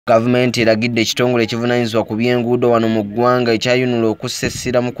Gavumenti eragidde ekitongole ekivunaanyizibwa ku by'enguudo wano mu ggwanga ekyayunula okussa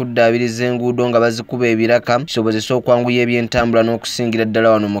essira mu kuddaabiriza enguudo nga bazikuba ebiraka kisobozese okwanguya eby'entambula n'okusingira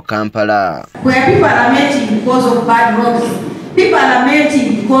ddala wano mu Kampala. Where people are lamenting because of bad roads, people are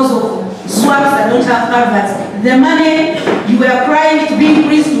lamenting because of swamps that don't have culverts. The money you were crying to be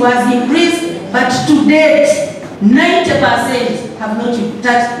increased was increased, but to date, 90% have not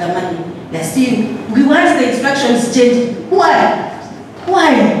touched the money. They're still, we want the instructions changed. Why?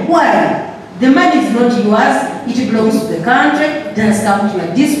 The money is not yours, it belongs to the country, it has come to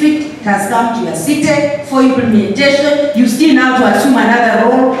your district, it has come to your city for implementation. You still now to assume another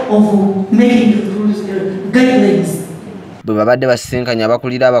role of making rules, guidelines. Bwe babadde basisinkanya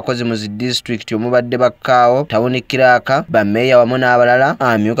abakulira abakozi mu zi district omubadde bakkaawo Tawunikiraaka bammeeya wamu n'abalala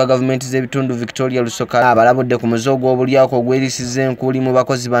amyuka gavumenti z'ebitundu Victoria Lusoka abalabudde ku muze ogw'obulyako ogwerisiza enkuuli mu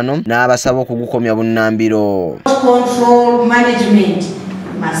bakozi bano n'abasaba okugukomya bunnambiro. Control management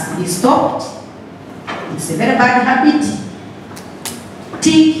must be stopped. It's a very bad habit.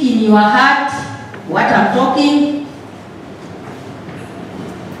 Think in your heart what I'm talking.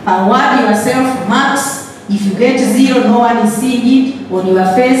 Award yourself marks. If you get 0, no one is seeing it on your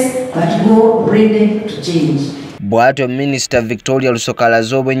face, but go ready to change. Bw'atyo Minisita Victoria Lusoka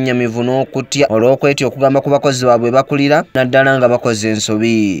alaze obwennyamivu n'okutya olw'okwetya okugamba ku bakozi baabwe bakulira naddala nga bakoze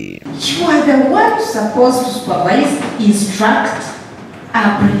ensobi. You are the one supposed to supervise, instruct,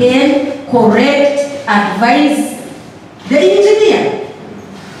 apprehend, correct, advise the engineer.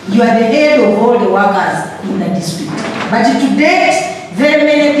 You are the head of all the workers in the district. But to date, very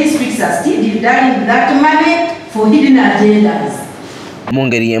many districts are still dealing that money for hidden agendas. Mu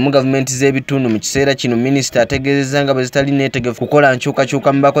ngeri y'emu gavumenti z'ebitundu mu kiseera kino minisita ategeezezza nga bwe zitali neetegefu kukola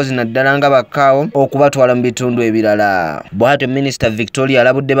nkyukakyuka mu bakozi naddala nga bakkaawo okubatwala mu bitundu ebirala. Bw'atyo minisita Victoria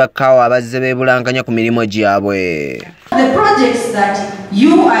alabudde bakkaawo abazze beebulankanya ku mirimu gyabwe. The projects that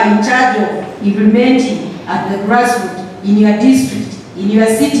you are in charge of implementing at the grassroots in your district, in your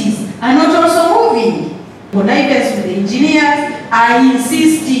cities, are not also moving. Connivance with the engineers are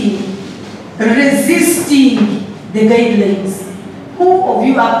insisting, resisting the guidelines. Who of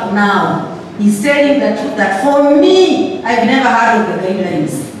you up to now is telling the truth that for me, I've never heard of the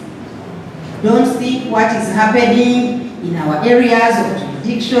guidelines? Don't think what is happening in our areas of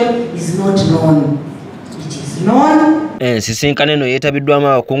jurisdiction is not known. It is known. Ensisinkano eno yeetabiddwamu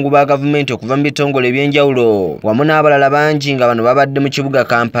abakungu ba gavumenti okuva mu bitongole eby'enjawulo wamu n'abalala bangi nga bano babadde mu kibuga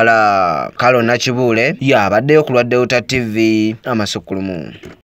Kampala. Kalo Nakibuule y'abaddeyo ku lwa Delta TV Amasukulumu.